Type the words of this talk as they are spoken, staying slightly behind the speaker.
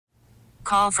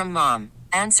call from mom.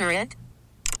 Answer it.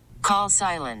 Call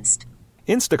silenced.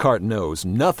 Instacart knows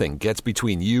nothing gets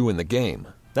between you and the game.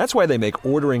 That's why they make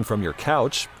ordering from your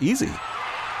couch easy.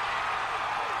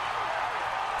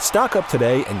 Stock up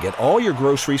today and get all your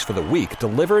groceries for the week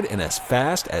delivered in as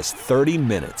fast as 30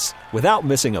 minutes without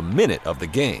missing a minute of the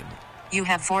game. You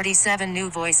have 47 new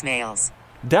voicemails.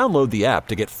 Download the app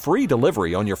to get free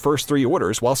delivery on your first 3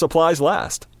 orders while supplies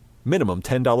last. Minimum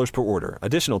 $10 per order.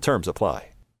 Additional terms apply.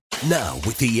 Now,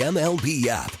 with the MLB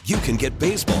app, you can get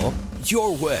baseball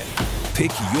your way.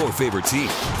 Pick your favorite team,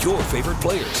 your favorite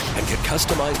players, and get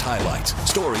customized highlights,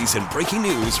 stories, and breaking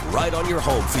news right on your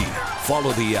home feed.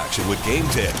 Follow the action with Game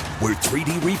 10, where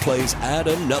 3D replays add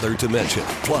another dimension.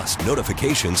 Plus,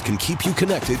 notifications can keep you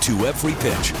connected to every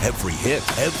pitch, every hit,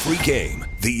 every game.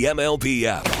 The MLB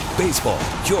app. Baseball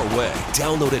your way.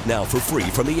 Download it now for free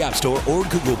from the App Store or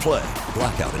Google Play.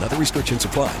 Blackout and other restrictions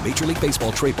apply. Major League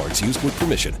Baseball trademarks used with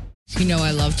permission. You know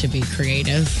I love to be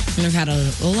creative, and I've had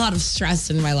a lot of stress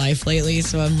in my life lately,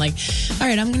 so I'm like, all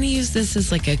right, I'm going to use this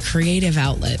as like a creative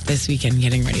outlet this weekend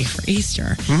getting ready for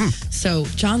Easter. Mm-hmm. So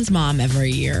John's mom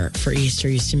every year for Easter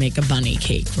used to make a bunny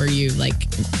cake where you like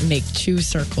make 2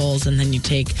 circles, and then you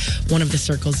take one of the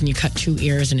circles and you cut 2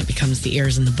 ears, and it becomes the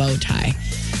ears and the bow tie.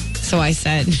 So I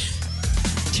said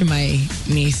to my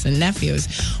niece and nephews,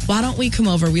 why don't we come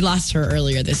over? We lost her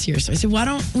earlier this year. So I said, why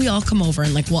don't we all come over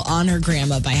and we'll honor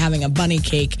grandma by having a bunny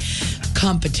cake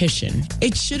competition.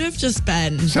 It should have just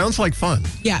been. Sounds like fun.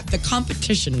 Yeah. The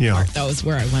competition part, though, is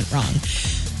where I went wrong.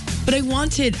 But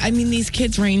these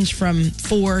kids range from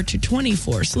 4 to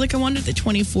 24. So I wanted the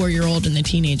 24-year-old and the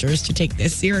teenagers to take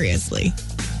this seriously.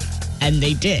 And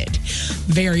they did,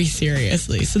 very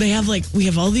seriously. So we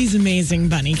have all these amazing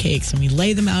bunny cakes, and we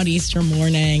lay them out Easter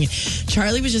morning.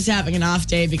 Charlie was just having an off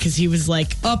day because he was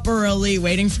up early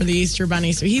waiting for the Easter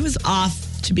bunny. So he was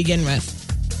off to begin with.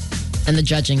 And the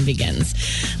judging begins.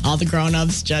 All the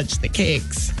grown-ups judge the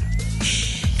cakes.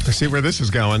 I see where this is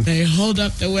going. They hold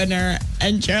up the winner,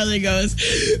 and Charlie goes,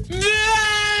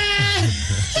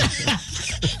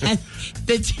 and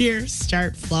the tears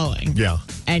start flowing. Yeah.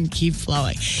 And keep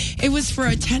flowing. It was for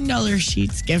a $10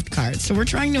 Sheets gift card. So we're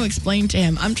trying to explain to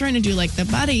him, I'm trying to do the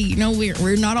buddy,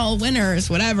 we're not all winners,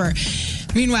 whatever.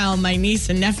 Meanwhile, my niece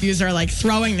and nephews are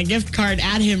throwing the gift card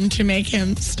at him to make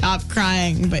him stop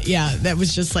crying. But yeah, that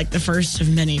was just the first of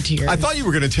many tears. I thought you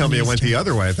were going to tell me it went the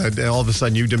other way. That all of a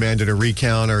sudden you demanded a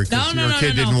recount or your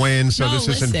kid didn't win, so this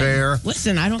isn't fair.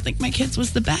 Listen, I don't think my kid's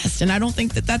was the best, and I don't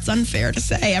think that that's unfair to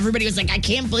say. Everybody was like, I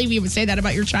can't believe you would say that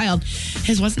about your child.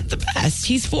 His wasn't the best.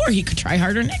 He's 4. He could try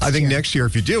harder next year. I think next year,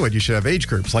 if you do it, you should have age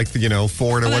groups, 4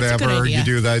 to whatever. You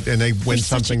do that, and they win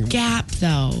something. Such a gap,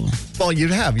 though. Well,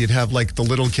 you'd have the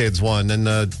little kids one and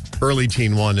the early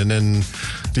teen one, and then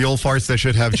the old farts that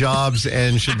should have jobs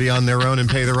and should be on their own and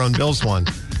pay their own bills one.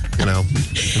 I'm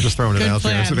just throwing it out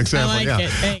there as an example.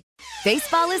 It.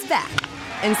 Baseball is back,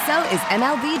 and so is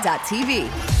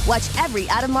MLB.tv. Watch every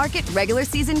out-of-market regular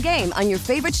season game on your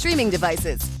favorite streaming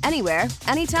devices, anywhere,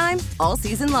 anytime, all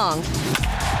season long.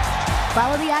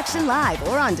 Follow the action live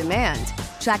or on demand.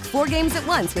 Track 4 games at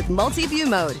once with multi-view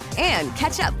mode and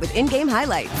catch up with in-game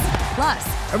highlights.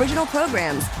 Plus, original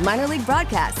programs, minor league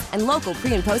broadcasts, and local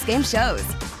pre- and post-game shows.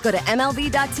 Go to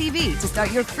MLB.tv to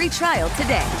start your free trial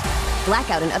today.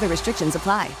 Blackout and other restrictions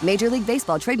apply. Major League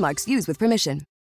Baseball trademarks used with permission.